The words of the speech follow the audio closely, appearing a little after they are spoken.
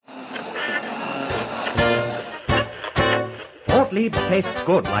Gottlieb's tastes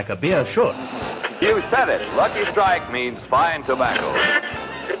good like a beer should. You said it. Lucky Strike means fine tobacco.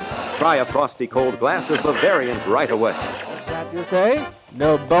 Try a frosty cold glass of Bavarian right away. What's that you say?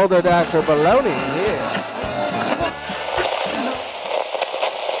 No Boulder Dash or baloney here.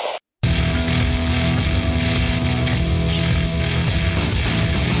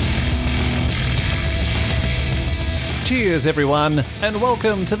 Cheers, everyone, and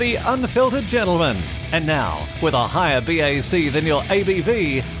welcome to the Unfiltered Gentleman. And now, with a higher BAC than your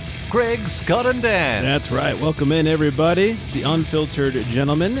ABV, Greg, Scott, and Dan. That's right. Welcome in, everybody. It's the Unfiltered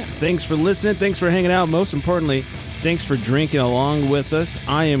Gentleman. Thanks for listening. Thanks for hanging out. Most importantly, thanks for drinking along with us.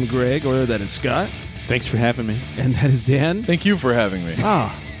 I am Greg, or that is Scott. Thanks for having me. And that is Dan. Thank you for having me.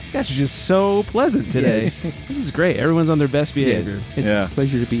 Oh, you guys are just so pleasant today. Yes. This is great. Everyone's on their best behavior. Yes. It's a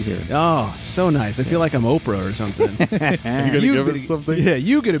pleasure to be here. Oh, so nice. I feel like I'm Oprah or something. Are you going to give us something? Yeah,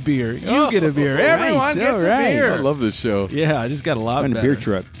 you get a beer. You get a beer. Everyone nice. gets All right. a beer. I love this show. Yeah, I just got a lot I'm in a better. beer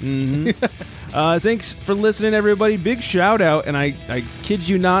truck. Mm-hmm. Thanks for listening, everybody. Big shout out, and I kid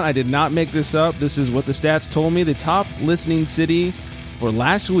you not, I did not make this up. This is what the stats told me. The top listening city for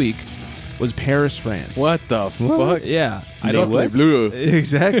last week was Paris, France. What the fuck? Yeah. I don't what? Blue.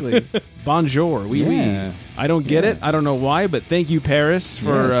 Exactly. Bonjour. Oui, Yeah. oui. I don't get it. I don't know why, but thank you, Paris,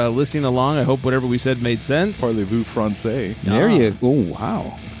 for listening along. I hope whatever we said made sense. Parlez-vous français? There you go. Oh,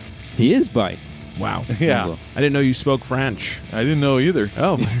 wow. He is by. Wow. Yeah. I didn't know you spoke French. I didn't know either.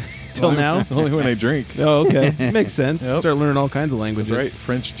 Oh, till now? Only when I drink. Oh, okay. Makes sense. Yep. Start learning all kinds of languages. That's right.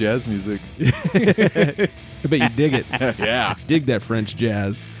 French jazz music. I bet you dig it. Yeah. Dig that French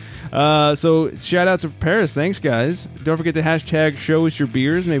jazz. So shout out to Paris. Thanks, guys. Don't forget to hashtag show us your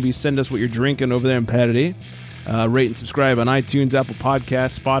beers. Maybe send us what you're drinking over there in Patty. Rate and subscribe on iTunes, Apple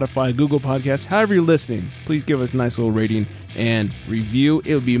Podcasts, Spotify, Google Podcasts. However you're listening, please give us a nice little rating and review.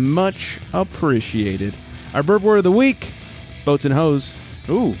 It would be much appreciated. Our burp word of the week, boats and hose.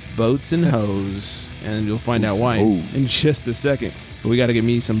 Ooh. Boats and hose. And you'll find out why and in just a second. But we got to get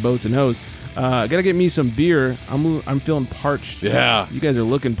me some boats and hose. Gotta get me some beer. I'm feeling parched. Yeah. You guys are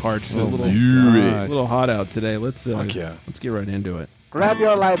looking parched. It's a little hot out today. Let's get right into it. Grab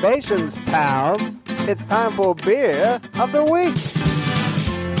your libations, pals. It's time for beer of the week.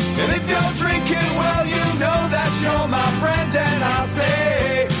 And if you're drinking, well, you know that you're my friend. And I'll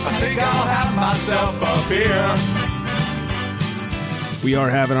say, I think I'll have myself a beer. We are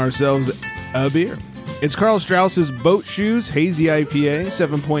having ourselves a beer. It's Karl Strauss's Boat Shoes Hazy IPA,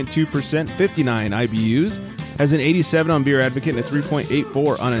 7.2%, 59 IBUs. Has an 87 on Beer Advocate and a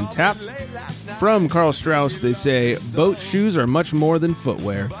 3.84 on Untapped. From Karl Strauss, they say, boat shoes are much more than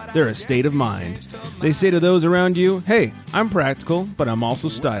footwear. They're a state of mind. They say to those around you, hey, I'm practical, but I'm also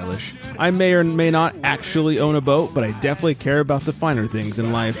stylish. I may or may not actually own a boat, but I definitely care about the finer things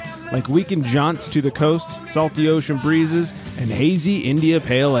in life, like weekend jaunts to the coast, salty ocean breezes, and hazy India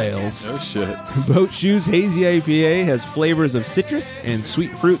Pale Ales. Oh, shit. Boat Shoes Hazy IPA has flavors of citrus and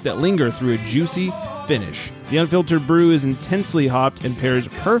sweet fruit that linger through a juicy finish. The unfiltered brew is intensely hopped and pairs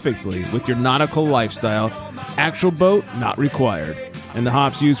perfectly with your nautical lifestyle. Actual boat not required. And the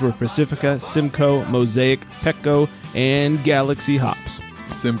hops used were Pacifica, Simcoe, Mosaic, Pecco, and Galaxy hops.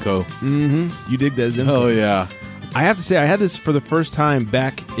 Simcoe. Mm-hmm. You dig that, Simcoe? Oh, yeah. I have to say, I had this for the first time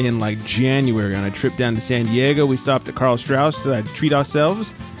back in January on a trip down to San Diego. We stopped at Karl Strauss to treat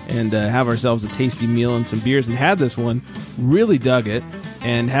ourselves and have ourselves a tasty meal and some beers, and had this one. Really dug it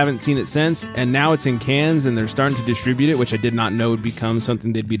and haven't seen it since. And now it's in cans and they're starting to distribute it, which I did not know would become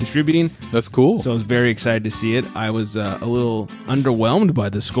something they'd be distributing. That's cool. So I was very excited to see it. I was a little underwhelmed by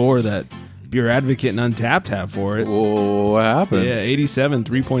the score that Beer Advocate and Untapped have for it. Whoa, what happened? Yeah, 87,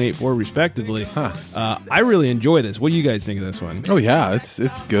 3.84 respectively. Huh. I really enjoy this. What do you guys think of this one? Oh, yeah,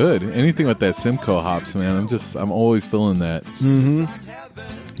 it's good. Anything with that Simcoe hops, man, I'm always feeling that. Mm-hmm.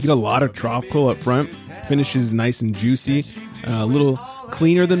 You get a lot of tropical up front. Finishes nice and juicy. A little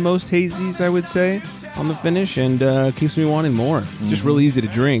cleaner than most hazies, I would say, on the finish, and keeps me wanting more. Just really easy to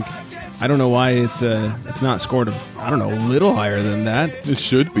drink. I don't know why it's not scored a little higher than that. It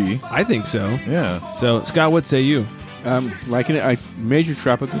should be. I think so. Yeah. So, Scott, what say you? Liking it. Major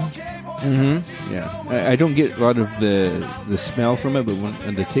tropical. Mm-hmm. Yeah. I don't get a lot of the smell from it, but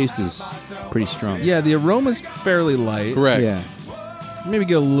and the taste is pretty strong. Yeah, the aroma's fairly light. Correct. Yeah. Maybe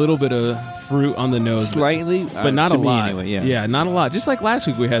get a little bit of fruit on the nose. Slightly, but not a lot. Anyway, yeah, not a lot. Just like last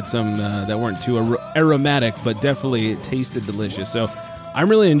week, we had some that weren't too aromatic, but definitely tasted delicious. So I'm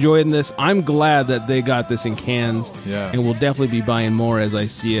really enjoying this. I'm glad that they got this in cans. Yeah. And we'll definitely be buying more as I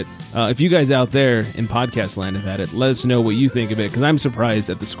see it. If you guys out there in podcast land have had it, let us know what you think of it, because I'm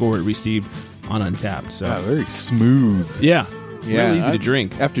surprised at the score it received on Untapped. So very smooth. yeah. Really easy to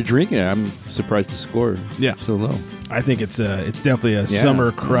drink. After drinking it, I'm surprised the score so low. I think it's definitely a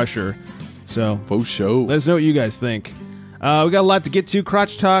summer crusher. So Faux show. let us know what you guys think. We got a lot to get to.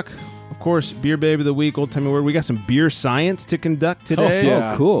 Crotch talk. Of course, beer baby of the week, old timey word. We got some beer science to conduct today.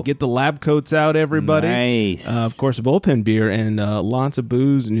 yeah. Oh, cool. Get the lab coats out, everybody. Nice. Of course, bullpen beer and lots of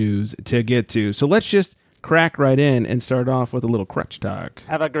booze news to get to. So let's just crack right in and start off with a little crotch talk.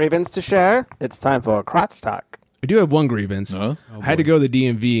 Have a grievance to share? It's time for crotch talk. I do have one grievance. Huh? I had to go to the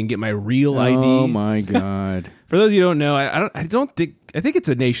DMV and get my real ID. Oh my god. For those of you who don't know, I think it's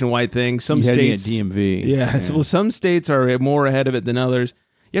a nationwide thing. Some You had me states, at DMV. yeah. So, well, some states are more ahead of it than others.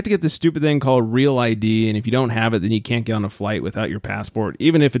 You have to get this stupid thing called real ID, and if you don't have it, then you can't get on a flight without your passport,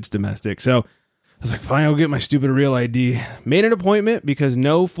 even if it's domestic. So I was like, fine, I'll get my stupid real ID. Made an appointment because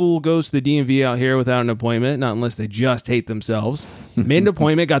no fool goes to the DMV out here without an appointment, not unless they just hate themselves. Made an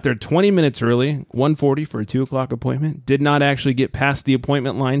appointment, got there 20 minutes early, 1:40 for a 2 o'clock appointment. Did not actually get past the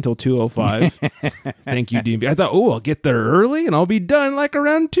appointment line until 2:05. Thank you, DMV. I thought, I'll get there early and I'll be done like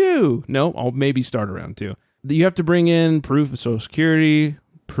around 2. No, I'll maybe start around 2. You have to bring in proof of Social Security,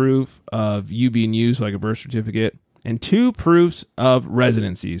 proof of you being used, like a birth certificate, and 2 proofs of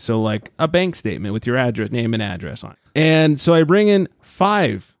residency. So like a bank statement with your address, name and address on it. And so I bring in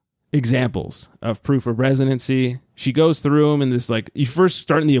 5 examples of proof of residency. She goes through them, and this, like, you first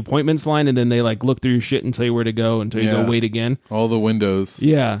start in the appointments line, and then they like look through your shit and tell you where to go until you go wait again. All the windows.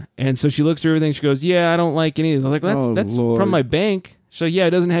 Yeah. And so she looks through everything. She goes, I don't like any of these. I was like, that's Lord. from my bank. So it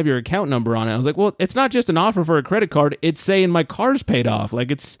doesn't have your account number on it. I was like, well, it's not just an offer for a credit card. It's saying my car's paid off. Like,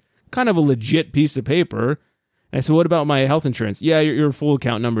 it's kind of a legit piece of paper. And I said, what about my health insurance? Yeah, your full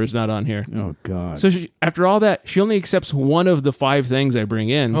account number is not on here. Oh, God. So after all that, she only accepts one of the 5 things I bring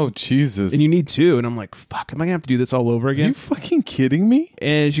in. Oh, Jesus. And you need 2. And I'm like, fuck, am I going to have to do this all over Are again? you fucking kidding me?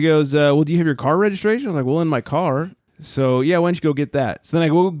 And she goes, well, do you have your car registration? I was like, well, in my car. So, why don't you go get that? So then I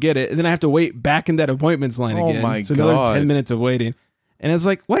go get it. And then I have to wait back in that appointments line again. Oh, my So another God. 10 minutes of waiting. And it's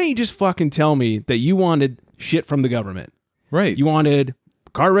like, why don't you just fucking tell me that you wanted shit from the government? Right. You wanted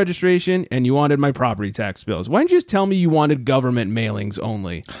car registration and you wanted my property tax bills. Why don't you just tell me you wanted government mailings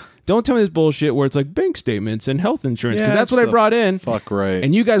only? Don't tell me this bullshit where it's like bank statements and health insurance, because that's what I brought in. Fuck right.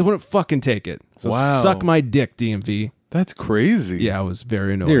 And you guys wouldn't fucking take it. So Wow. suck my dick, DMV. That's crazy. Yeah, I was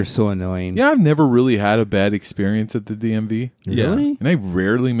very annoyed. They're so annoying. Yeah, I've never really had a bad experience at the DMV. Yeah. Really? And I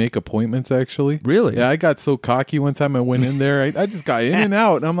rarely make appointments, actually. Really? Yeah, I got so cocky one time I went in there. I just got in and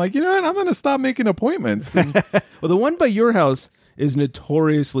out. And I'm like, you know what? I'm going to stop making appointments. And Well, the one by your house is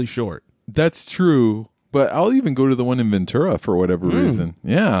notoriously short. that's true. But I'll even go to the one in Ventura for whatever reason.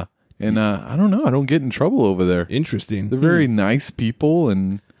 Yeah. And I don't know. I don't get in trouble over there. Interesting. They're very nice people,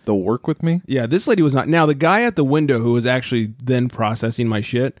 and they'll work with me. Yeah, this lady was not. Now, the guy at the window who was actually then processing my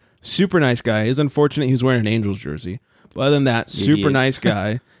shit, super nice guy. It's unfortunate he was wearing an Angels jersey. But other than that, super nice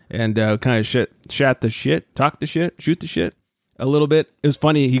guy. And kind of talk the shit, shoot the shit a little bit. It was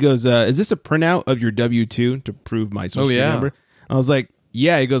funny. He goes, is this a printout of your W-2 to prove my social security number? I was like,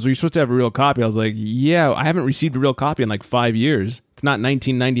 yeah. He goes, well, you're supposed to have a real copy. I was like, yeah, I haven't received a real copy in like 5 years. It's not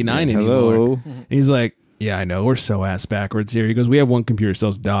 1999 anymore. Hello. And he's like, yeah, I know. We're so ass backwards here. He goes, we have one computer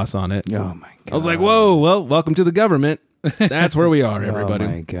sells DOS on it. Oh, my God. I was like, whoa, well, welcome to the government. That's where we are, everybody. Oh,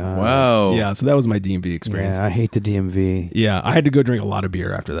 my God. Wow. Yeah, so that was my DMV experience. Yeah, I hate the DMV. Yeah, I had to go drink a lot of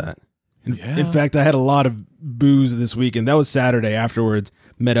beer after that. In fact, I had a lot of booze this weekend. That was Saturday. Afterwards,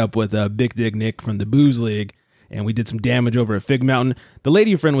 met up with Big Dick Nick from the Booze League, and we did some damage over at Fig Mountain. The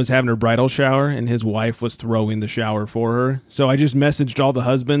lady friend was having her bridal shower, and his wife was throwing the shower for her. So I just messaged all the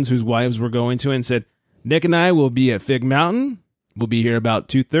husbands whose wives were going to and said, Nick and I will be at Fig Mountain. We'll be here about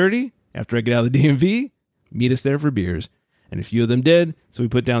 2:30 after I get out of the DMV. Meet us there for beers. And a few of them did, so we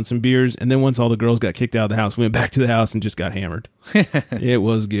put down some beers. And then once all the girls got kicked out of the house, we went back to the house and just got hammered. It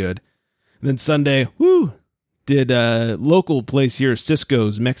was good. And then Sunday, did a local place here,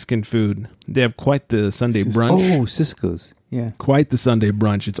 Cisco's Mexican food. They have quite the Sunday brunch. Oh, Cisco's. Yeah. Quite the Sunday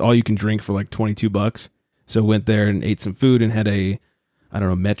brunch. It's all you can drink for like $22. So went there and ate some food and had a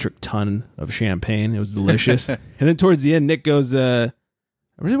metric ton of champagne. It was delicious. And then towards the end, Nick goes, I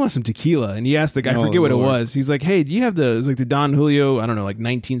really want some tequila. And he asked the guy, I forget what it was. He's like, hey, do you have it was like the Don Julio, I don't know, like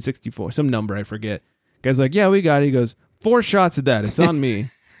 1964, some number, I forget. Guy's like, yeah, we got it. He goes, 4 shots of that. It's on me.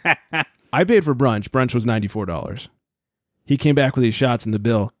 I paid for brunch. Brunch was $94. He came back with these shots in the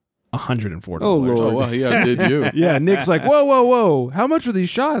bill, $104. Oh, Lord. Oh, well, yeah, did you? Yeah, Nick's like, whoa. How much were these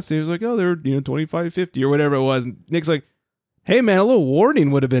shots? And he was like, oh, they're $25.50 or whatever it was. And Nick's like, hey, man, a little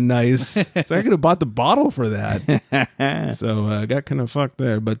warning would have been nice. So I could have bought the bottle for that. So I got kind of fucked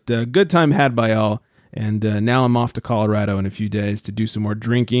there. But good time had by all. And now I'm off to Colorado in a few days to do some more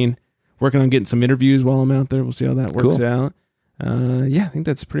drinking. Working on getting some interviews while I'm out there. We'll see how that works out. Yeah, I think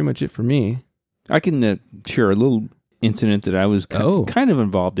that's pretty much it for me. I can share a little incident that I was kind of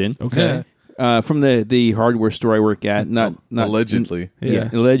involved in. Okay. From the hardware store I work at, not allegedly.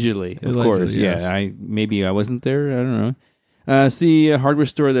 Allegedly, of course. Yes. Yeah, maybe I wasn't there. I don't know. It's the hardware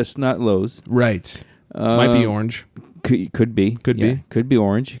store that's not Lowe's. Right. Might be orange. Could be. Could be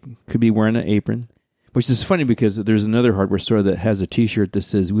orange. Could be wearing an apron. Which is funny because there's another hardware store that has a T-shirt that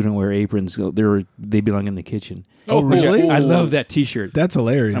says, "We don't wear aprons. They belong in the kitchen." Oh, really? I love that T-shirt. That's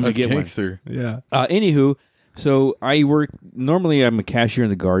hilarious. I'm going to get one. Gangster. Yeah. Anywho, so I work, normally I'm a cashier in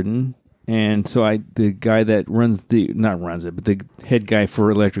the garden. And so the guy that but the head guy for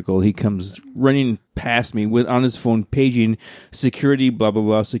electrical, he comes running past me on his phone, paging security, blah, blah,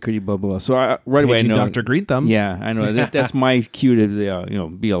 blah, security, blah, blah, blah. So right away I know. Dr. Greetham. Yeah, I know. That's my cue to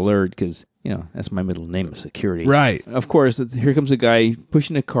be alert because, that's my middle name is security. Right. Of course, here comes a guy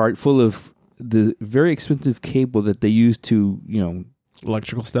pushing a cart full of the very expensive cable that they use to,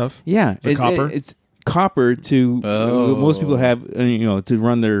 Electrical stuff? Yeah. It's copper? It's copper to most people have to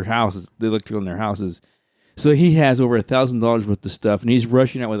run their houses, the electrical in their houses. So he has over $1,000 worth of stuff, and he's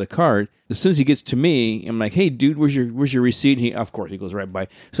rushing out with a cart. As soon as he gets to me, I'm like, "Hey, dude, where's your receipt?" And of course, he goes right by.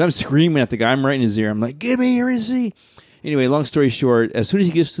 So I'm screaming at the guy. I'm right in his ear. I'm like, "Give me your receipt!" Anyway, long story short, as soon as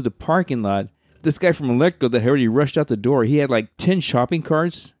he gets to the parking lot, this guy from electrical that had already rushed out the door, he had like 10 shopping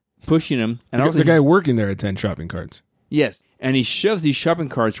carts pushing him. And the guy working there had 10 shopping carts. Yes. And he shoves these shopping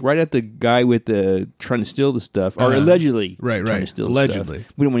carts right at the guy with trying to steal the stuff, or allegedly trying to steal the stuff.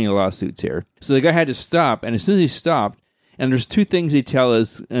 We don't want any lawsuits here. So the guy had to stop, and as soon as he stopped, and there's two things they tell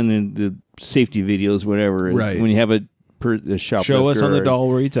us in the safety videos, whatever, right. when you have a shoplifter. Show us on the doll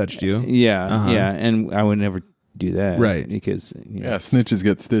where he touched you. Yeah, and I would never do that. Right. Because, snitches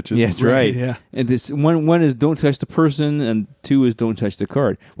get stitches. Yeah, that's right. Yeah. And this one is don't touch the person, and 2 is don't touch the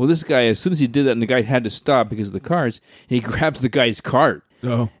cart. Well, this guy, as soon as he did that, and the guy had to stop because of the carts, he grabs the guy's cart.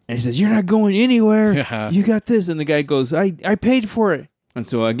 Oh. And he says, "You're not going anywhere. Yeah. You got this." And the guy goes, I paid for it. And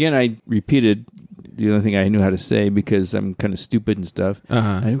so, again, I repeated the only thing I knew how to say because I'm kind of stupid and stuff.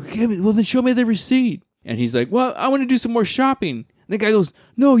 Well, then show me the receipt. And he's like, "Well, I want to do some more shopping." And the guy goes,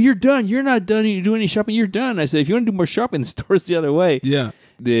 "No, you're done. You're not done. You do any shopping. You're done." I said, "If you want to do more shopping, the store's the other way." Yeah.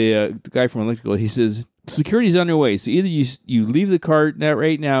 The guy from electrical, he says, "Security's on their way. So either you leave the cart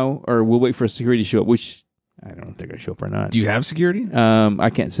right now, or we'll wait for security to show up," which I don't know if they're going to show up or not. Do you have security?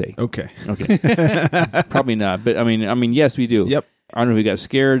 I can't say. Okay. Probably not. But I mean, yes, we do. Yep. I don't know if he got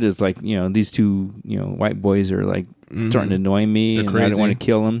scared. It's like, these two, white boys are like starting to annoy me, They're and crazy. I don't want to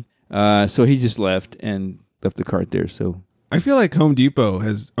kill them. So he just left the cart there. So I feel like Home Depot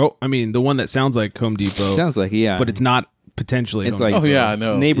has. Oh, I mean, the one that sounds like Home Depot. Sounds like, yeah, but it's not potentially. It's Home like, Depot. I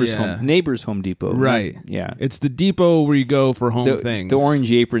know. Neighbors Home Depot, right? Yeah, it's the depot where you go for home things. The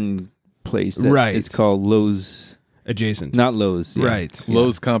orange apron place, that right? It's called Lowe's adjacent, not Lowe's, yeah. Right? Yeah.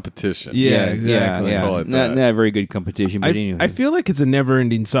 Lowe's competition. Yeah, exactly. Call it not a very good competition, but anyway, I feel like it's a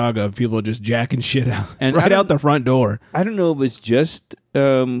never-ending saga of people just jacking shit out and right out the front door. I don't know if it's just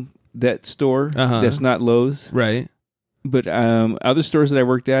that store that's not Lowe's, right? But other stores that I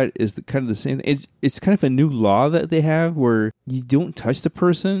worked at is kind of the same. It's kind of a new law that they have where you don't touch the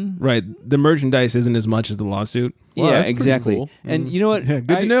person. Right. The merchandise isn't as much as the lawsuit. Wow, yeah, exactly. Cool. And you know what? Yeah,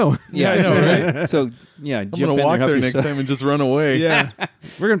 good to know. Yeah, I know, right? So, yeah, I'm going to walk there next time and just run away. Yeah.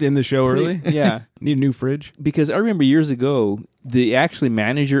 We're going to end the show early. Yeah. Need a new fridge. Because I remember years ago, the actually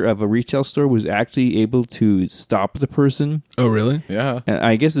manager of a retail store was actually able to stop the person. Oh, really? Yeah. And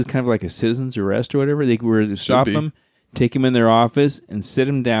I guess it's kind of like a citizen's arrest or whatever. They were to stop them, take him in their office, and sit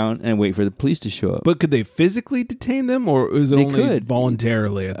him down and wait for the police to show up. But could they physically detain them, or was it only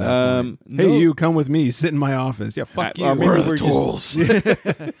voluntarily at that point? No. Hey, you, come with me. Sit in my office. Yeah, fuck you. Where are the tools?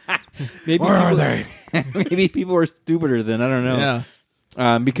 Where are they? Maybe people were stupider then. I don't know.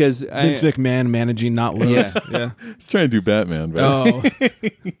 Yeah. Because Vince McMahon managing not Lowe's. Yeah. He's trying to do Batman. But Oh.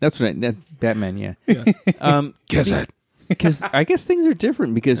 That's right. Batman, yeah. Guess it. Because I guess things are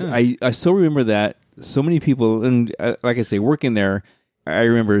different because I so remember that so many people, and like I say, working there, I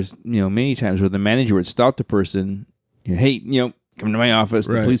remember, many times where the manager would stop the person, "Hey, come to my office.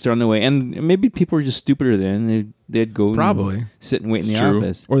 The police are on the way." And maybe people were just stupider then. They'd go probably sit and wait in the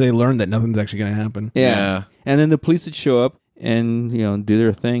office. Or they learned that nothing's actually going to happen. Yeah. And then the police would show up and, do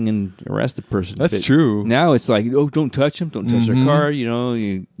their thing and arrest the person. That's true. Now it's like, oh, don't touch them. Don't touch their car.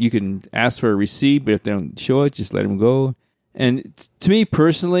 You can ask for a receipt, but if they don't show it, just let them go. And to me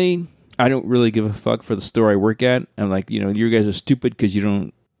personally, I don't really give a fuck for the store I work at. I'm like, you guys are stupid because you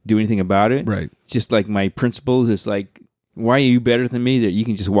don't do anything about it. Right. It's just like my principles. It's like, why are you better than me that you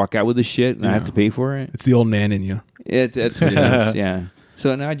can just walk out with the shit and I have to pay for it? It's the old man in you. That's what it is, yeah.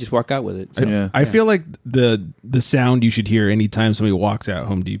 So now I just walk out with it. So, Yeah. I feel like the sound you should hear anytime somebody walks out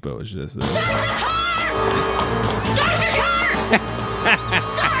Home Depot is just this.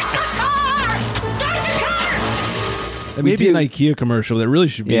 That may be an IKEA commercial. That really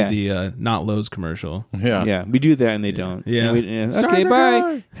should be the not Lowe's commercial. Yeah. Yeah, we do that and they don't. Yeah. Okay,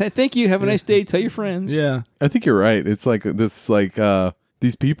 bye. Thank you. Have a nice day. Tell your friends. Yeah. I think you're right. It's like this, like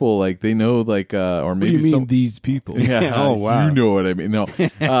these people, like they know, like or maybe what do you mean these people? Yeah. Oh, wow. You know what I mean? No,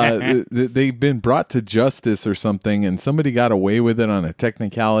 they've been brought to justice or something, and somebody got away with it on a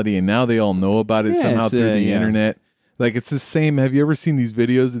technicality, and now they all know about it somehow through the internet. Like it's the same. Have you ever seen these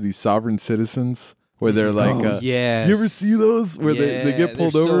videos of these sovereign citizens? Where they're like, yes. Do you ever see those? Where they get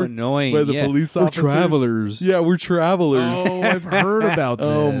pulled over? So annoying. By the police officers? We're travelers. Yeah, we're travelers. Oh, I've heard about this.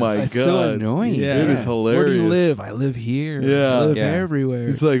 Oh, my God. It's so annoying. Yeah. It is hilarious. Where do you live? I live here. Yeah. I live Yeah. everywhere.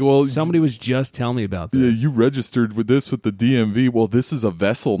 It's like, well, somebody was just telling me about yeah, this. you registered with this with the DMV. Well, this is a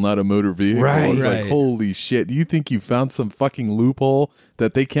vessel, not a motor vehicle. Right. It's Right. like, holy shit. Do you think you found some fucking loophole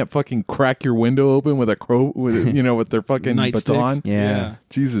that they can't fucking crack your window open with with their fucking Nightstick. baton? Yeah.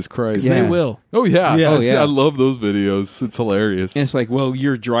 Jesus Christ. Yeah. They will. Oh, yeah. Yeah. Oh, Oh, see, yeah. I love those videos. It's hilarious. And it's like, well,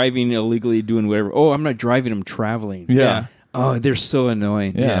 you're driving illegally, doing whatever. Oh, I'm not driving, I'm traveling. Yeah. Oh, they're so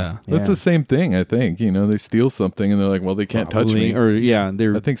annoying. Yeah. That's Yeah. the same thing, I think. They steal something and they're like, well, they can't touch me. Or,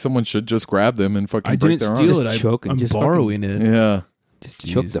 they're I think someone should just grab them and fucking I break didn't their steal arms. it. Just choke and I'm just borrowing it. Yeah. just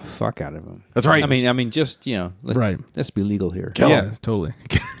choke the fuck out of them. That's right. I mean, just, Right. let's be legal here. Kill Yeah, him. totally.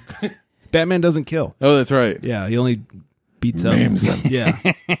 Batman doesn't kill. Oh, that's right. Yeah, he only beats up. Maims them. Yeah.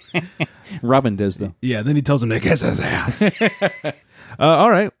 Robin does, though. Yeah, then he tells him to kiss his ass. All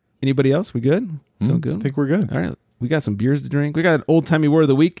right. Anybody else? We good? Feel good? I think we're good. All right. We got some beers to drink. We got an old-timey word of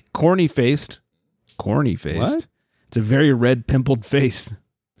the week, corny-faced. Corny-faced. What? It's a very red, pimpled face.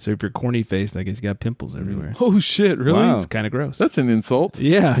 So if you're corny-faced, I guess you got pimples everywhere. Oh, shit. Really? Wow. It's kind of gross. That's an insult.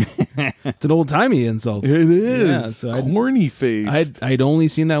 Yeah. It's an old-timey insult. It is. Yeah, so corny face. I'd only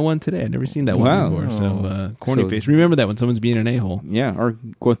seen that one today. I'd never seen that Wow. one before. So corny So- face. Remember that when someone's being an a-hole. Yeah, or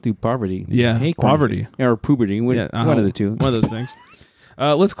going through poverty. Yeah, Hey, poverty. Yeah, or puberty. One of the two. One of those things.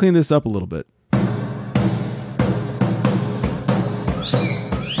 Let's clean this up a little bit.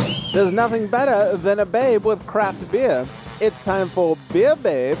 There's nothing better than a babe with craft beer. It's time for Beer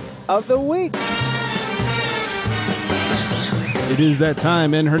Babe of the Week. It is that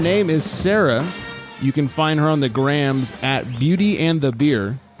time, and her name is Sarah. You can find her on the grams at Beauty and the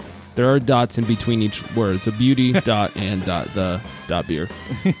Beer. There are dots in between each word, so beauty dot and the beer.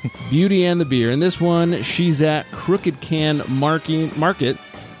 Beauty and the Beer. And this one, she's at Crooked Can Market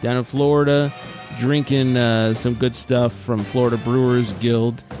down in Florida, drinking some good stuff from Florida Brewers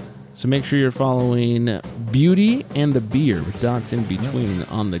Guild. So make sure you're following Beauty and the Beer with dots in between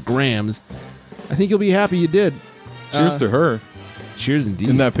on the grams. I think you'll be happy you did. Cheers to her. Cheers indeed.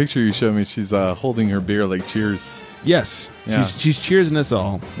 In that picture you showed me, she's holding her beer like cheers. Yes. Yeah. She's cheersing us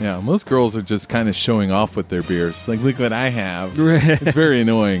all. Yeah, most girls are just kind of showing off with their beers. Like, look what I have. Right. It's very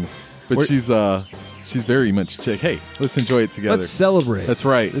annoying. But We're- she's very much like, hey, let's enjoy it together. Let's celebrate. That's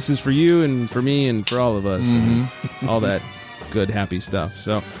right. This is for you and for me and for all of us. And all that good, happy stuff.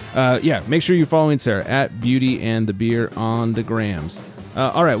 So, make sure you're following Sarah at Beauty and the Beer on the grams.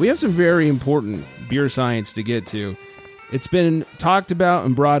 All right, we have some very important beer science to get to. It's been talked about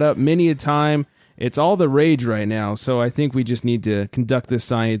and brought up many a time. It's all the rage right now, so I think we just need to conduct this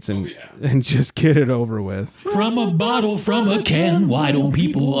science and just get it over with. From a bottle, from a can, why don't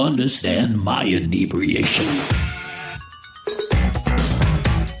people understand my inebriation?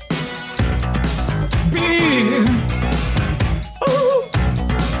 Beer.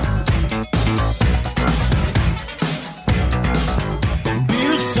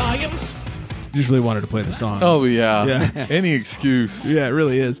 Beer science. Just really wanted to play the song. Oh, yeah. Yeah. Any excuse. Yeah, it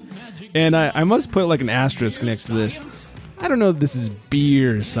really is. And I must put like an asterisk next to this. I don't know if this is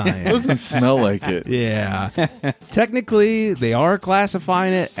beer It science. doesn't smell like it. Yeah. Technically, they are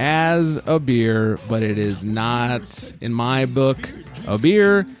classifying it as a beer, but it is not, in my book, a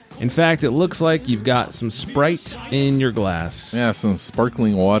beer. In fact, it looks like you've got some Sprite in your glass. Yeah, some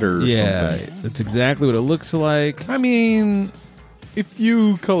sparkling water or something. That's exactly what it looks like. I mean, if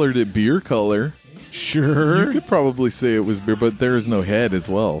you colored it beer color, Sure. you could probably say it was beer, but there is no head as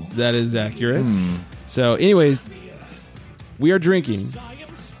well. That is accurate. So, anyways, we are drinking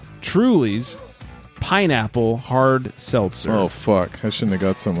Truly's Pineapple Hard Seltzer. Oh, fuck. I shouldn't have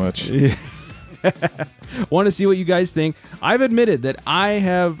got so much. Want to see what you guys think. I've admitted that I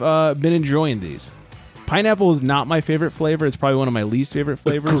have been enjoying these. Pineapple is not my favorite flavor. It's probably one of my least favorite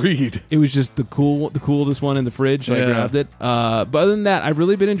flavors. Agreed. It was just the coolest one in the fridge, so I Yeah. grabbed it. But other than that, I've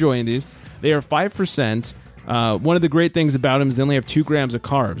really been enjoying these. They are 5%. One of the great things about them is they only have 2 grams of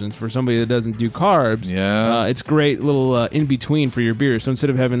carbs, and for somebody that doesn't do carbs, it's great little in between for your beer. So instead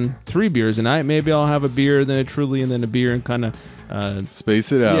of having 3 beers a night, maybe I'll have a beer, then a Truly, and then a beer, and kind of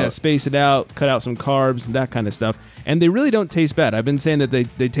space it out. Yeah, space it out, cut out some carbs, and that kind of stuff. And they really don't taste bad. I've been saying that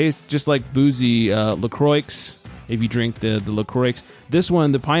they taste just like boozy LaCroix. If you drink the LaCroix, this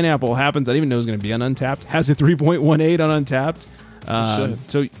one, the pineapple happens. I didn't even know it was going to be on Untapped. Has a 3.18 on Untapped.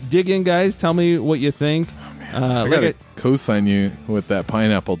 So dig in, guys. Tell me what you think. I gotta co-sign you with that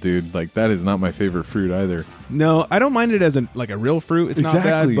pineapple, dude. Like, that is not my favorite fruit either. No, I don't mind it as a real fruit. It's not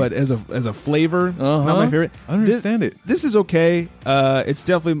bad, but as a flavor, not my favorite. I understand it. This is okay. It's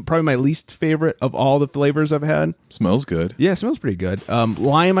definitely probably my least favorite of all the flavors I've had. Smells good. Yeah, it smells pretty good.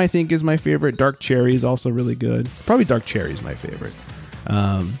 Lime, I think, is my favorite. Dark cherry is also really good. Probably dark cherry is my favorite.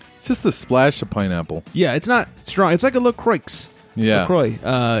 It's just a splash of pineapple. Yeah, it's not strong. It's like a LaCroix. Yeah. LaCroix.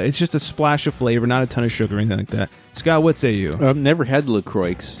 It's just a splash of flavor, not a ton of sugar or anything like that. Scott, what say you? I've never had the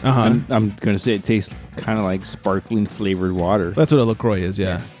LaCroix. I'm going to say it tastes kind of like sparkling flavored water. That's what a LaCroix is,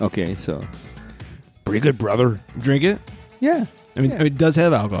 yeah. Okay, so pretty good, brother. Drink it? Yeah. I mean, it does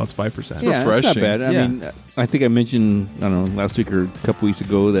have alcohol. It's 5%. Yeah, refreshing. it's not bad. I mean, I think I mentioned, I don't know, last week or a couple weeks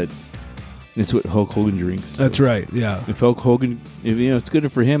ago that it's what Hulk Hogan drinks. So That's right, yeah. if Hulk Hogan, it's good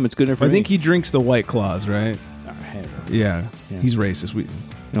for him, it's good for me. I think he drinks the White Claws, right? Yeah. He's racist.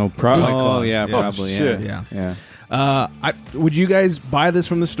 Probably. Yeah. Probably. shit. Yeah. Would you guys buy this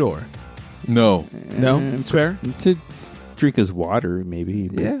from the store? No. No? It's fair? To drink as water, maybe.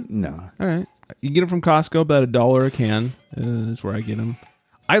 But Yeah. No. All right. You can get them from Costco, about $1 a can. That's where I get them.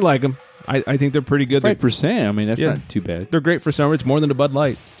 I like them. I think they're pretty good. 5%. I mean, that's not too bad. They're great for summer. It's more than a Bud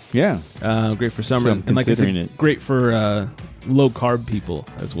Light. Yeah. Great for summer. So I'm and like I said, considering it. great for low-carb people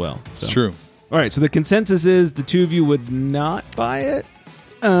as well. So. It's true. All right, so the consensus is the two of you would not buy it?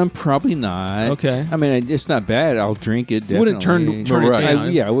 Probably not. Okay. I mean, it's not bad. I'll drink it. Definitely. Wouldn't turn it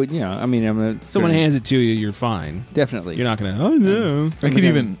down. I would. Yeah. I mean, I'm not. Someone hands it to you, you're fine. Definitely. You're not going to, oh, no. I can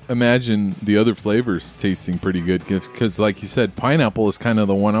even imagine the other flavors tasting pretty good because, like you said, pineapple is kind of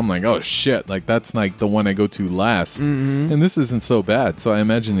the one I'm like, oh, shit. Like, that's like the one I go to last. Mm-hmm. And this isn't so bad. So I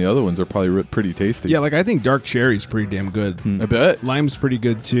imagine the other ones are probably pretty tasty. Yeah, like I think dark cherry is pretty damn good. I bet. Lime's pretty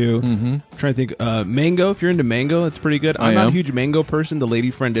good, too. Mm-hmm. I'm trying to think. Mango, if you're into mango, it's pretty good. I'm not a huge mango person. The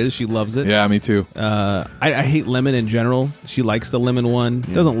lady friend is. She loves it. Yeah, me too. I hate lemon in general. She likes the lemon one.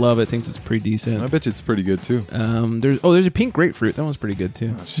 Doesn't love it. Thinks it's pretty decent. I bet you it's pretty good too. There's a pink grapefruit. That one's pretty good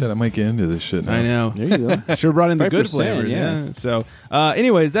too. Oh, shit, I might get into this shit now. I know. There you go. Sure brought in the good 5%, flavors. yeah. So,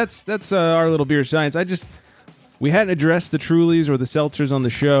 anyways, that's our little beer science. We hadn't addressed the Trulies or the seltzers on the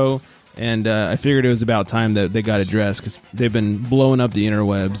show, and I figured it was about time that they got addressed because they've been blowing up the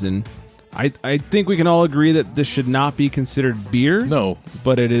interwebs, and I think we can all agree that this should not be considered beer. No.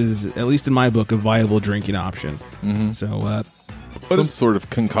 But it is, at least in my book, a viable drinking option. Mm-hmm. So, some sort of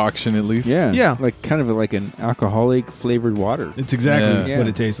concoction at least. Yeah. Like kind of like an alcoholic flavored water. It's exactly what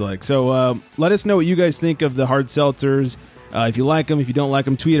it tastes like. So let us know what you guys think of the hard seltzers. If you like them, if you don't like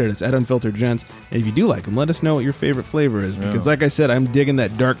them, tweet at us at Unfiltered Gents. And if you do like them, let us know what your favorite flavor is. Because like I said, I'm digging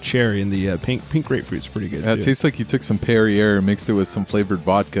that dark cherry, and the pink grapefruit's pretty good, It tastes like you took some Perrier and mixed it with some flavored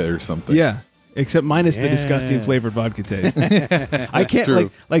vodka or something. Yeah. Except minus the disgusting flavored vodka taste. I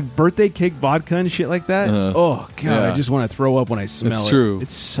can't, like birthday cake vodka and shit like that. Oh, God, I just want to throw up when I smell it. It's true.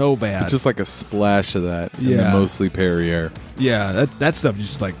 It's so bad. It's just like a splash of that. And then mostly Perrier. Yeah, that stuff is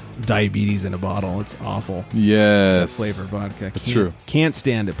just like diabetes in a bottle. It's awful. Yes. That flavored vodka. That's true. Can't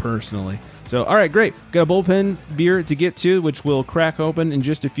stand it personally. So, all right, great. Got a bullpen beer to get to, which we'll crack open in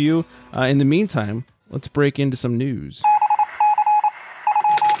just a few. In the meantime, let's break into some news.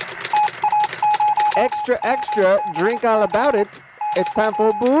 Extra, extra, drink all about it. It's time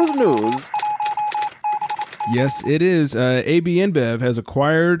for booze news. Yes, it is. AB InBev has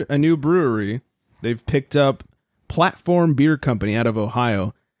acquired a new brewery. They've picked up Platform Beer Company out of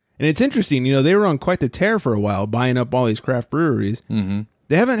Ohio. And it's interesting, they were on quite the tear for a while, buying up all these craft breweries. Mm-hmm.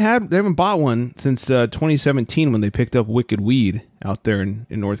 They haven't bought one since 2017 when they picked up Wicked Weed out there in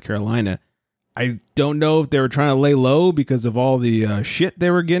North Carolina. I don't know if they were trying to lay low because of all the shit they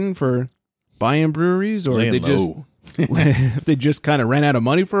were getting for buying breweries, or if they just kind of ran out of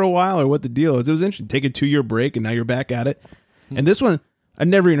money for a while, or what the deal is. It was interesting. Take a 2-year break, and now you're back at it. And this one, I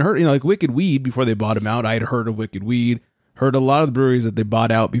never even heard, like Wicked Weed, before they bought them out, I had heard of Wicked Weed, heard a lot of the breweries that they bought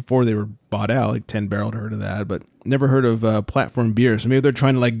out before they were bought out, like 10 Barrel, heard of that, but never heard of Platform Beer. So maybe they're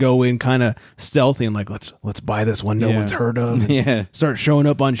trying to like go in kind of stealthy and like, let's buy this one no one's heard of. Start showing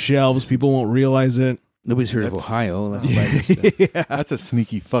up on shelves. People won't realize it. Nobody's heard of Ohio. That's a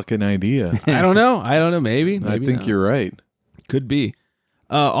sneaky fucking idea. I don't know. Maybe I think not. you're right. Could be.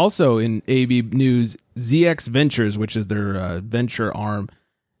 Also in AB news, ZX Ventures, which is their venture arm,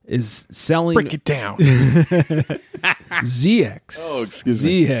 is selling... Break it down. ZX. Oh, excuse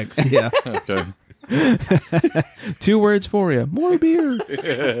me. ZX, yeah. Okay. 2 words for you. More beer.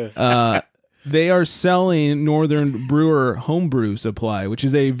 They are selling Northern Brewer homebrew supply, which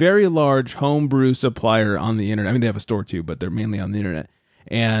is a very large homebrew supplier on the internet. I mean, they have a store too, but they're mainly on the internet.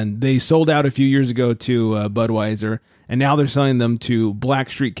 And they sold out a few years ago to Budweiser, and now they're selling them to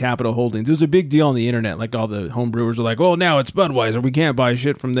Blackstreet Capital Holdings. It was a big deal on the internet. Like, all the homebrewers were like, oh, now it's Budweiser. We can't buy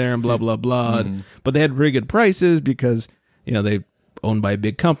shit from there and blah, blah, blah. But they had pretty good prices because, they owned by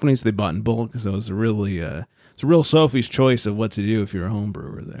big companies. They bought in bulk. So it was a really... it's a real Sophie's choice of what to do if you're a home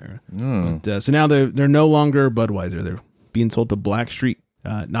brewer there. But, so now they're no longer Budweiser. They're being sold to Blackstreet,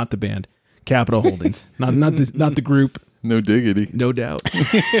 not the band, Capital Holdings, not the group. No diggity. No doubt.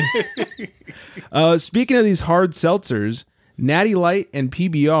 Speaking of these hard seltzers, Natty Light and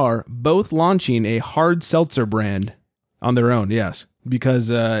PBR both launching a hard seltzer brand on their own. Yes.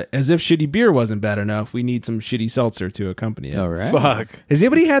 Because as if shitty beer wasn't bad enough, we need some shitty seltzer to accompany it. All right. Fuck. Has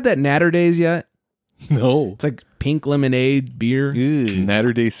anybody had that Natter Days yet? No. It's like pink lemonade beer.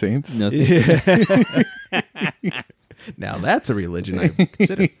 Natter Day Saints? Now that's a religion I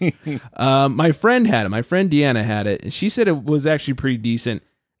consider. My friend had it. My friend Deanna had it. And she said it was actually pretty decent.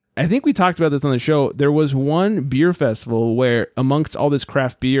 I think we talked about this on the show. There was one beer festival where amongst all this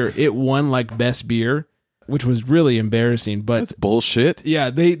craft beer, it won like best beer, which was really embarrassing. But that's bullshit.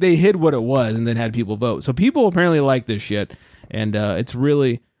 Yeah, they hid what it was and then had people vote. So people apparently like this shit. And it's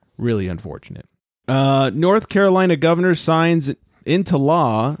really, really unfortunate. North Carolina governor signs into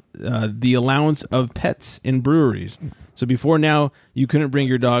law the allowance of pets in breweries. So before now, you couldn't bring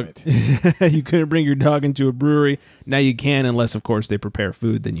your dog. You couldn't bring your dog into a brewery. Now you can, unless of course they prepare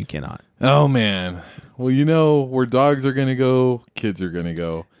food. Then you cannot. Oh man. Well, where dogs are gonna go, kids are gonna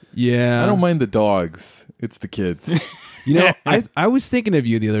go. Yeah. I don't mind the dogs. It's the kids. I was thinking of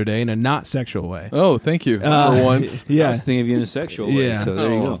you the other day in a not sexual way. Oh, thank you. For once. Yeah. I was thinking of you in a sexual way. Yeah. So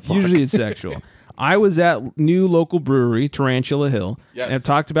there you go. Usually it's sexual. I was at new local brewery, Tarantula Hill. Yes. And I've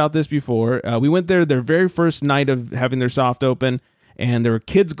talked about this before. We went there their very first night of having their soft open, and there were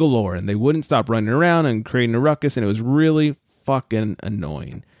kids galore, and they wouldn't stop running around and creating a ruckus, and it was really fucking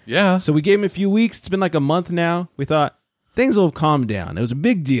annoying. Yeah. So we gave them a few weeks. It's been like a month now. We thought things will have calmed down. It was a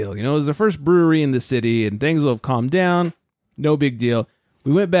big deal. It was the first brewery in the city, and things will have calmed down. No big deal.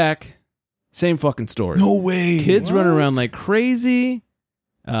 We went back. Same fucking story. No way. Kids running around like crazy.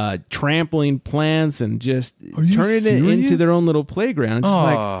 Trampling plants and just turning it into their own little playground.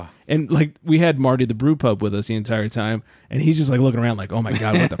 And we had Marty the brew pub with us the entire time, and he's just like looking around like, oh my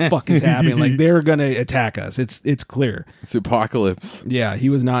god, what the fuck is happening? Like they're gonna attack us. It's clear. It's apocalypse. Yeah, he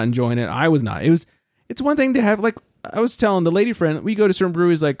was not enjoying it. I was not. It's one thing to have, like I was telling the lady friend, we go to certain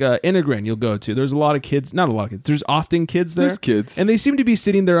breweries like Integrin you'll go to. There's a lot of kids, not a lot of kids. There's often kids there. There's kids. And they seem to be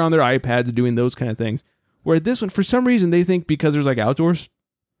sitting there on their iPads doing those kind of things. Where this one, for some reason, they think because there's like outdoors.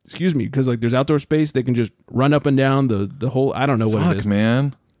 Because like there's outdoor space, they can just run up and down the whole. I don't know what it is,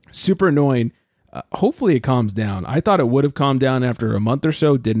 man. Super annoying. Hopefully it calms down. I thought it would have calmed down after a month or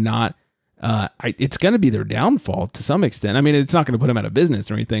so. Did not. It's going to be their downfall to some extent. I mean, it's not going to put them out of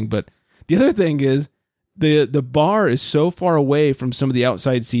business or anything. But the other thing is the bar is so far away from some of the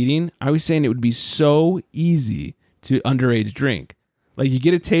outside seating. I was saying it would be so easy to underage drink. Like you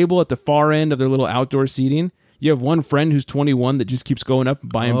get a table at the far end of their little outdoor seating. You have one friend who's 21 that just keeps going up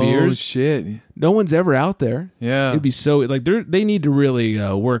and buying beers. Oh, shit. No one's ever out there. Yeah. It'd be so, like, they need to really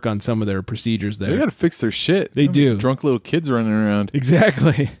work on some of their procedures there. They got to fix their shit. They do. Drunk little kids running around.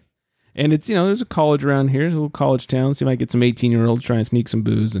 Exactly. And it's, there's a college around here, a little college town, so you might get some 18-year-olds trying to sneak some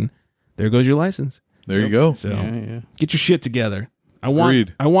booze, and there goes your license. There you go. So get your shit together. I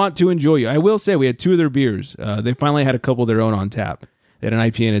want to enjoy you. I will say we had 2 of their beers. They finally had a couple of their own on tap. They had an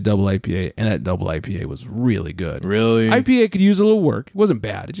IPA and a double IPA, and that double IPA was really good. Really? IPA could use a little work. It wasn't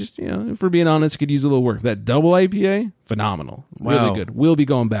bad. It just, if we're being honest, it could use a little work. That double IPA, phenomenal. Wow. Really good. We'll be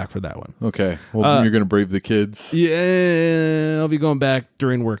going back for that one. Okay. Well, you're going to brave the kids. Yeah, I'll be going back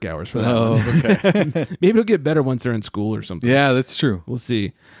during work hours for that one. Okay. Maybe it'll get better once they're in school or something. Yeah, that's true. We'll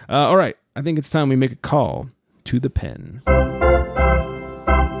see. All right. I think it's time we make a call to the pen.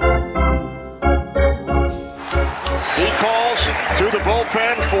 To the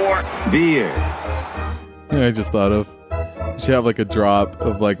bullpen for beer. Yeah, I just thought of. You should have like a drop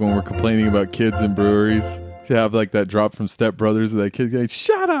of like when we're complaining about kids in breweries. You should have like that drop from Step Brothers of that kid going,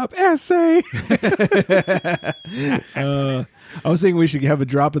 "Shut up, essay." I was thinking we should have a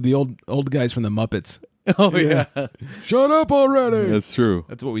drop of the old guys from the Muppets. Oh yeah. Shut up already. That's true.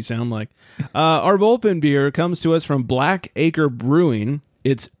 That's what we sound like. Our bullpen beer comes to us from Black Acre Brewing.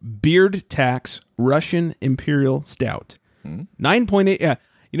 It's Beard Tax Russian Imperial Stout. 9.8. Yeah.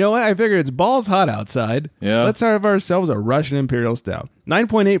 You know what? I figured it's balls hot outside. Yeah. Let's have ourselves a Russian Imperial Stout.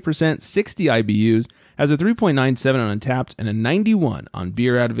 9.8%, 60 IBUs, has a 3.97 on Untapped and a 91 on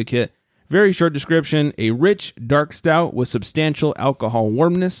Beer Advocate. Very short description: a rich, dark stout with substantial alcohol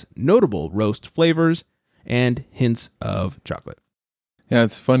warmness, notable roast flavors, and hints of chocolate. Yeah,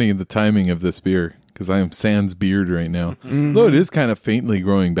 it's funny the timing of this beer because I am sans beard right now. Though it is kind of faintly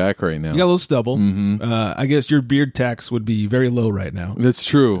growing back right now. You got a little stubble. I guess your beard tax would be very low right now. That's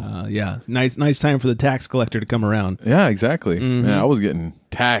true. Yeah, nice time for the tax collector to come around. Yeah, exactly. Man, I was getting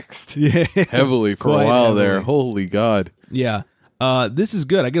taxed heavily for a while there. Holy God. Yeah. This is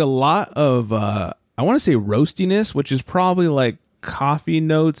good. I get a lot of, I want to say roastiness, which is probably like coffee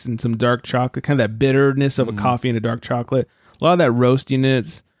notes and some dark chocolate, kind of that bitterness of a coffee and a dark chocolate. A lot of that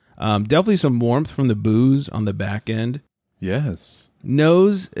roastiness. Definitely some warmth from the booze on the back end. Yes.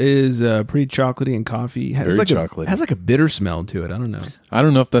 Nose is pretty chocolately and coffee. Very chocolatey. Has like a bitter smell to it. I don't know. I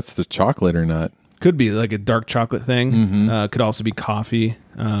don't know if that's the chocolate or not. Could be like a dark chocolate thing. Could also be coffee.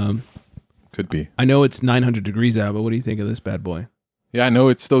 Could be. I know it's 900 degrees out, but what do you think of this bad boy? Yeah, I know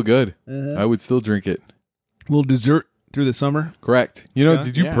it's still good. I would still drink it. A little dessert through the summer? Correct. You know,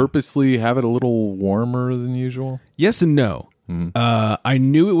 did you purposely have it a little warmer than usual? Yes and no. I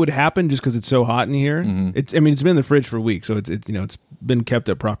knew it would happen just because it's so hot in here. It's been in the fridge for weeks, so it's been kept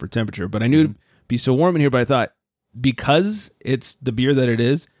at proper temperature. But I knew it'd be so warm in here. But I thought because it's the beer that it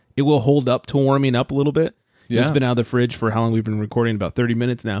is, it will hold up to warming up a little bit. Yeah. It's been out of the fridge for how long? We've been recording, about 30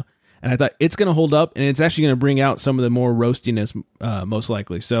 minutes now. And I thought it's going to hold up, and it's actually going to bring out some of the more roastiness, most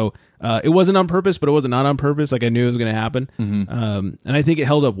likely. So it wasn't on purpose, but it wasn't not on purpose. Like I knew it was going to happen, and I think it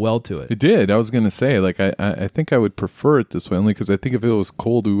held up well to it. It did. I was going to say, like, I think I would prefer it this way, only because I think if it was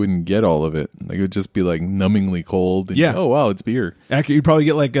cold, we wouldn't get all of it. Like it would just be like numbingly cold. And, oh wow, it's beer. Actually, you'd probably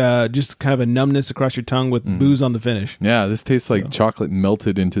get like just kind of a numbness across your tongue with booze on the finish. Yeah, this tastes like chocolate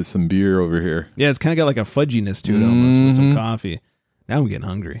melted into some beer over here. Yeah, it's kind of got like a fudginess to it almost with some coffee. Now I'm getting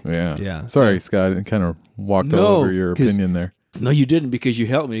hungry. Yeah. Sorry, Scott. I kind of walked all over your opinion there. No, you didn't, because you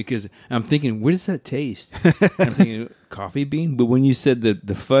helped me, because I'm thinking, what does that taste? I'm thinking, coffee bean? But when you said that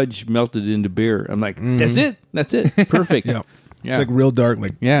the fudge melted into beer, I'm like, that's it. Perfect. Yeah. It's like real dark,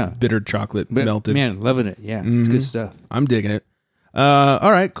 like bitter chocolate melted. Man, loving it. Yeah, it's good stuff. I'm digging it.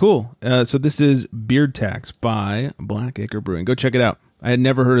 All right, cool. So this is Beard Tax by Black Acre Brewing. Go check it out. I had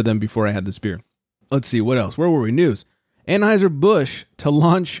never heard of them before I had this beer. Let's see, what else? Where were we? News. Anheuser-Busch to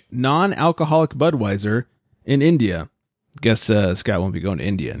launch non-alcoholic Budweiser in India. Guess Scott won't be going to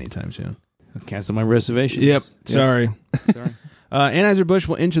India anytime soon. I'll cancel my reservations. Yep. Sorry. Anheuser-Busch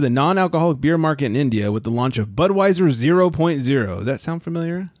will enter the non-alcoholic beer market in India with the launch of Budweiser 0.0. Does that sound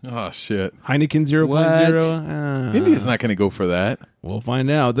familiar? Oh, shit. Heineken 0.0? India's not going to go for that. We'll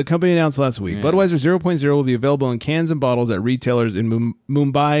find out. The company announced last week. Budweiser 0.0 will be available in cans and bottles at retailers in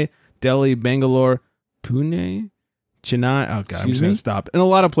Mumbai, Delhi, Bangalore, Pune, Chennai. Oh, God, I'm just going to stop. And a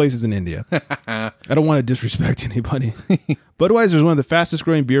lot of places in India. I don't want to disrespect anybody. Budweiser is one of the fastest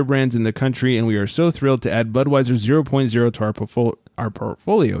growing beer brands in the country, and we are so thrilled to add Budweiser 0.0 to our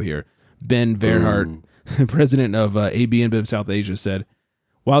portfolio here. Ben Verhart, president of AB InBev South Asia, said,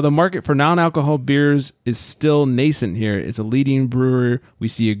 while the market for non-alcohol beers is still nascent here, it's a leading brewer. We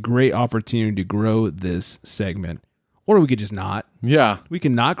see a great opportunity to grow this segment. Or we could just not. Yeah. We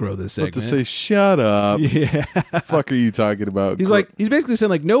can not grow this segment. But to say, shut up. Yeah. The fuck are you talking about? He's basically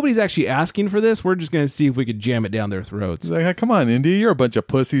saying, like, nobody's actually asking for this. We're just going to see if we could jam it down their throats. He's like, hey, come on, India. You're a bunch of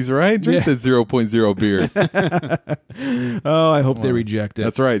pussies, right? Drink this 0.0 beer. Oh, I hope they reject it.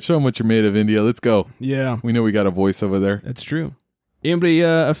 That's right. Show them what you're made of, India. Let's go. Yeah. We know we got a voice over there. That's true. Anybody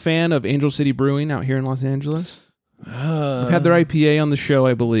a fan of Angel City Brewing out here in Los Angeles? We've had their IPA on the show,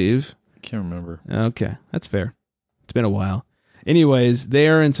 I believe. Can't remember. Okay. That's fair. It's been a while. Anyways, they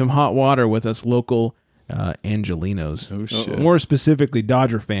are in some hot water with us local Angelinos. Oh, shit. More specifically,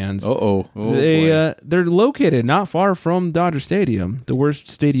 Dodger fans. They're located not far from Dodger Stadium, the worst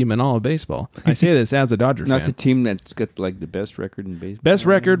stadium in all of baseball. I say this as a Dodger fan. Not the team that's got like the best record in baseball. Best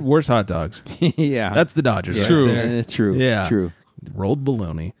record, worst hot dogs. Yeah. That's the Dodgers. It's true. It's true. Yeah. True. Rolled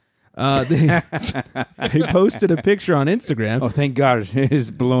baloney. They posted a picture on Instagram. Oh, thank God.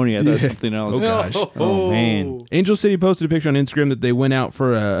 It's baloney. I thought something else. Oh, gosh. Oh, man. Angel City posted a picture on Instagram that they went out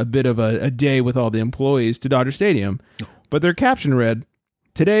for a bit of a day with all the employees to Dodger Stadium. But their caption read,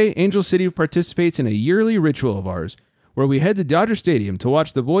 "Today, Angel City participates in a yearly ritual of ours where we head to Dodger Stadium to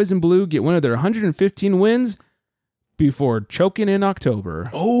watch the boys in blue get one of their 115 wins before choking in October."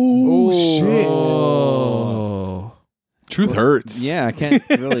 Oh, shit. Oh. Truth hurts. Yeah, I can't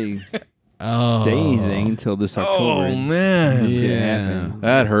really. say anything until this October. Oh, man. Yeah.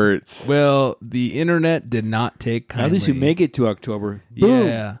 That hurts. Well, the internet did not take kindly. At least we make it to October. Boom.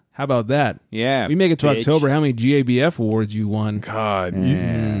 Yeah. How about that? Yeah. We make it to bitch. October. How many GABF awards you won? God.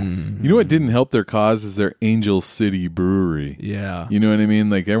 You know what didn't help their cause is their Angel City Brewery. Yeah. You know what I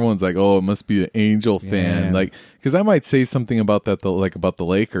mean? Like, everyone's like, oh, it must be an Angel fan. Yeah. Like, because I might say something about that, about the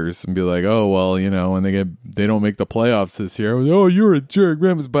Lakers and be like, oh, well, you know, when they don't make the playoffs this year. Oh, you're a jerk.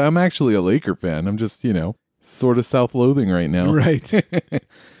 But I'm actually a Laker fan. I'm just, you know, sort of self-loathing right now. Right.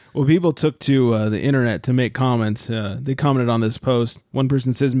 Well, people took to the internet to make comments. They commented on this post. One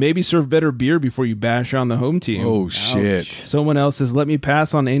person says, maybe serve better beer before you bash on the home team. Oh, shit. Someone else says, let me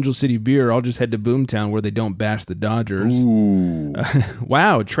pass on Angel City Beer. I'll just head to Boomtown where they don't bash the Dodgers. Ooh.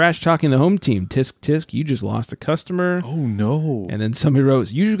 Wow, trash talking the home team. Tisk, tisk, you just lost a customer. Oh, no. And then somebody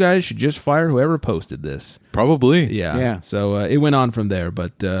wrote, you guys should just fire whoever posted this. Probably. Yeah. So it went on from there,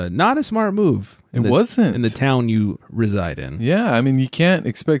 but not a smart move. It wasn't. In the town you reside in. Yeah, I mean, you can't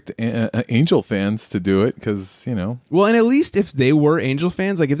expect Angel fans to do it because, you know. Well, and at least if they were Angel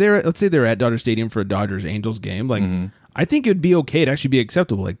fans, like if they're, let's say they're at Dodger Stadium for a Dodgers-Angels game, like I think it would be okay to actually be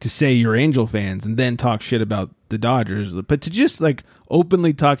acceptable, like to say you're Angel fans and then talk shit about the Dodgers. But to just like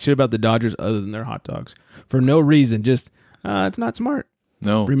openly talk shit about the Dodgers other than their hot dogs for no reason, just it's not smart.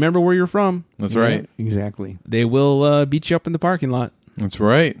 No. Remember where you're from. That's right. Exactly. They will beat you up in the parking lot. That's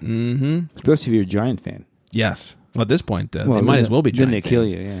right. Mm-hmm. Especially if you're a Giant fan. Yes. Well, at this point, they might as well be Giant Then they fans. kill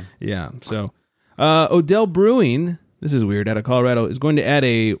you, yeah. Yeah. So, Odell Brewing, this is weird, out of Colorado, is going to add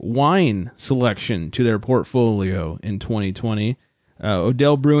a wine selection to their portfolio in 2020.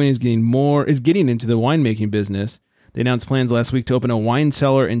 Odell Brewing is getting into the winemaking business. They announced plans last week to open a wine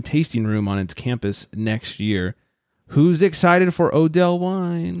cellar and tasting room on its campus next year. Who's excited for Odell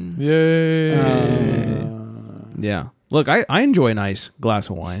wine? Yay! Yeah. Look, I enjoy a nice glass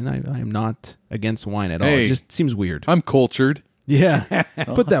of wine. I am not against wine at all. It just seems weird. I'm cultured. Yeah.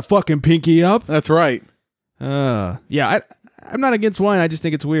 Put that fucking pinky up. That's right. I'm not against wine. I just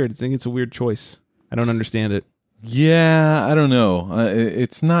think it's weird. I think it's a weird choice. I don't understand it. Yeah, I don't know.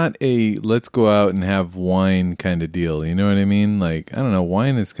 It's not a let's go out and have wine kind of deal. You know what I mean? Like, I don't know.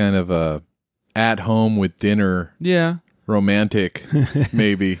 Wine is kind of a at home with dinner. Yeah. Romantic,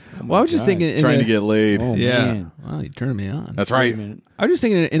 maybe. Well, I was just thinking... Trying to get laid. Oh, yeah. man. Well, you turned me on. That's right. I was just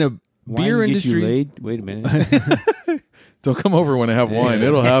thinking in a beer Wine industry... Get you laid? Wait a minute. Don't come over when I have wine.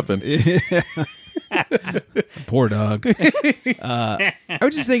 It'll happen. Poor dog. I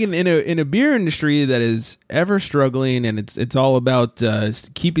was just thinking in a beer industry that is ever struggling, and it's all about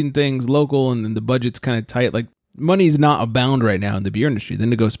keeping things local, and then the budget's kind of tight. Like, money's not abound right now in the beer industry. Then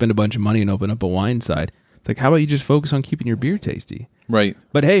to go spend a bunch of money and open up a wine side. It's like, how about you just focus on keeping your beer tasty? Right.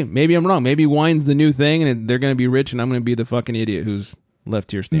 But hey, maybe I'm wrong. Maybe wine's the new thing, and they're going to be rich, and I'm going to be the fucking idiot who's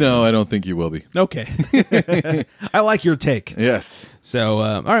left here standing. No, I don't think you will be. Okay. I like your take. Yes. So,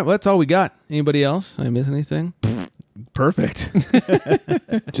 all right, well, that's all we got. Anybody else? Did I miss anything? Perfect.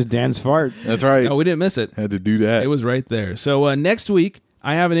 Just Dan's fart. That's right. No, we didn't miss it. Had to do that. It was right there. So next week,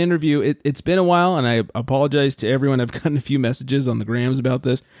 I have an interview. It's been a while, and I apologize to everyone. I've gotten a few messages on the grams about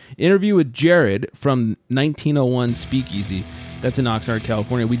this. Interview with Jared from 1901 Speakeasy. That's in Oxnard,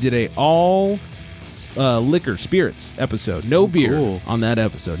 California. We did a all liquor, spirits episode. No beer on that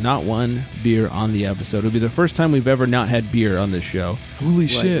episode. Not one beer on the episode. It'll be the first time we've ever not had beer on this show. Holy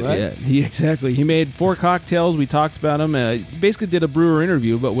shit. Yeah, exactly. He made 4 cocktails. We talked about them. Basically did a brewer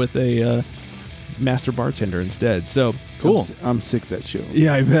interview, but with a master bartender instead. So cool. I'm sick of that show.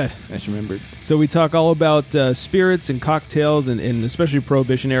 Yeah, I bet. I just remembered. So we talk all about spirits and cocktails, and especially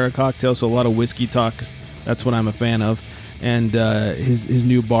Prohibition era cocktails. So a lot of whiskey talk. That's what I'm a fan of. And his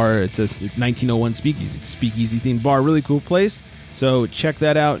new bar, it's a 1901 Speakeasy. It's a speakeasy themed bar. Really cool place. So check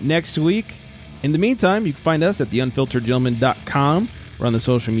that out next week. In the meantime, you can find us at theunfilteredgentleman.com. We're on the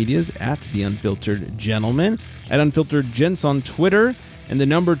social medias at theunfilteredgentleman, at unfilteredgents on Twitter, and the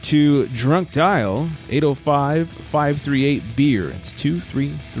number to Drunk Dial, 805-538-BEER. It's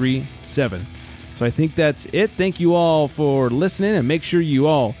 2337. So I think that's it. Thank you all for listening, and make sure you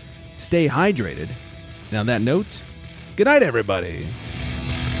all stay hydrated. Now, on that note, good night, everybody.